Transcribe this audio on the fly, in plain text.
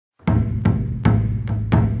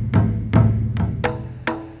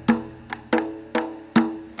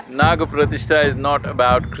Naga Pratishtha is not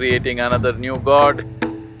about creating another new god.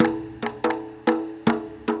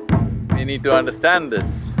 We need to understand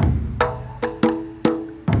this.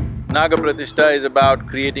 Naga Pratishtha is about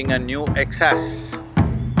creating a new access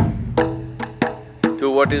to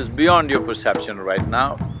what is beyond your perception right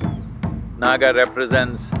now. Naga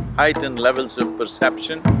represents heightened levels of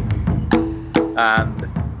perception, and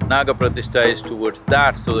Naga Pratishtha is towards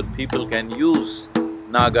that so that people can use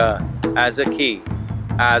Naga as a key,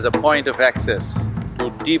 as a point of access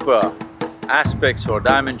to deeper aspects or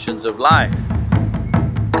dimensions of life.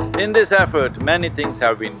 In this effort, many things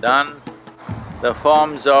have been done. The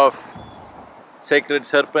forms of sacred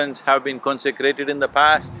serpents have been consecrated in the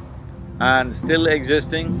past and still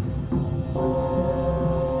existing.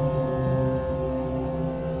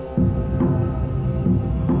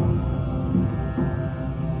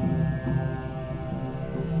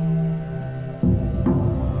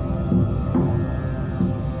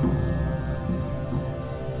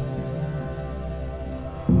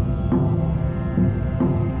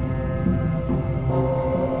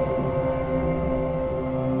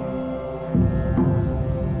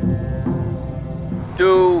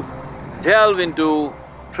 To delve into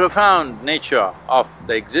profound nature of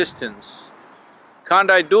the existence, can't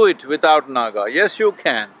I do it without Naga? Yes, you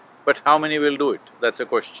can, but how many will do it? That's a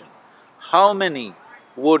question. How many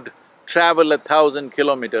would travel 1,000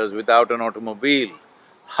 kilometers without an automobile?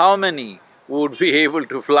 How many would be able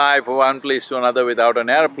to fly from one place to another without an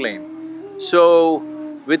airplane? So,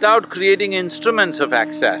 without creating instruments of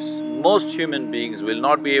access, most human beings will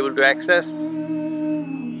not be able to access.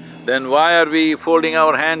 Then why are we folding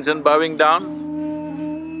our hands and bowing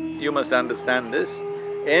down? You must understand this.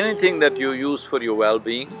 Anything that you use for your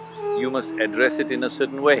well-being, you must address it in a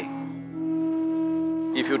certain way.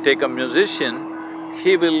 If you take a musician,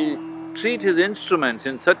 he will treat his instruments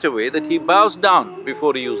in such a way that he bows down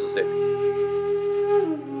before he uses it.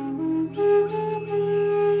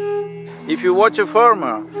 If you watch a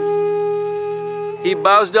farmer, he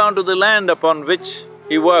bows down to the land upon which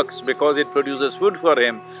he works because it produces food for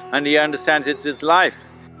him and he understands it's his life.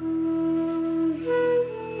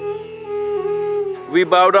 We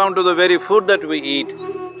bow down to the very food that we eat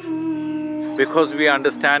because we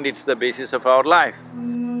understand it's the basis of our life.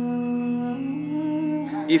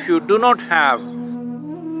 If you do not have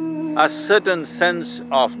a certain sense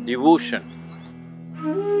of devotion,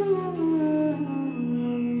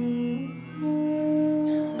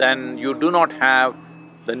 then you do not have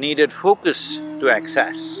the needed focus to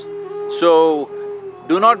access. So,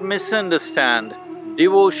 do not misunderstand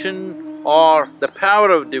devotion or the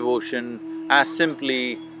power of devotion as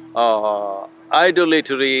simply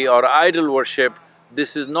idolatry or idol worship.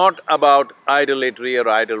 This is not about idolatry or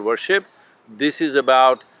idol worship, this is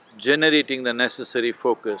about generating the necessary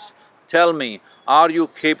focus. Tell me, are you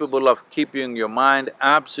capable of keeping your mind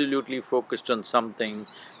absolutely focused on something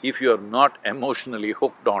if you are not emotionally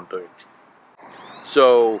hooked onto it?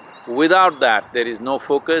 So, without that, there is no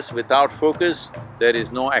focus, without focus, there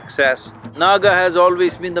is no access. Naga has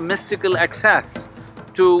always been the mystical access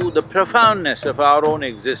to the profoundness of our own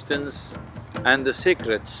existence and the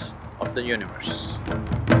secrets of the universe.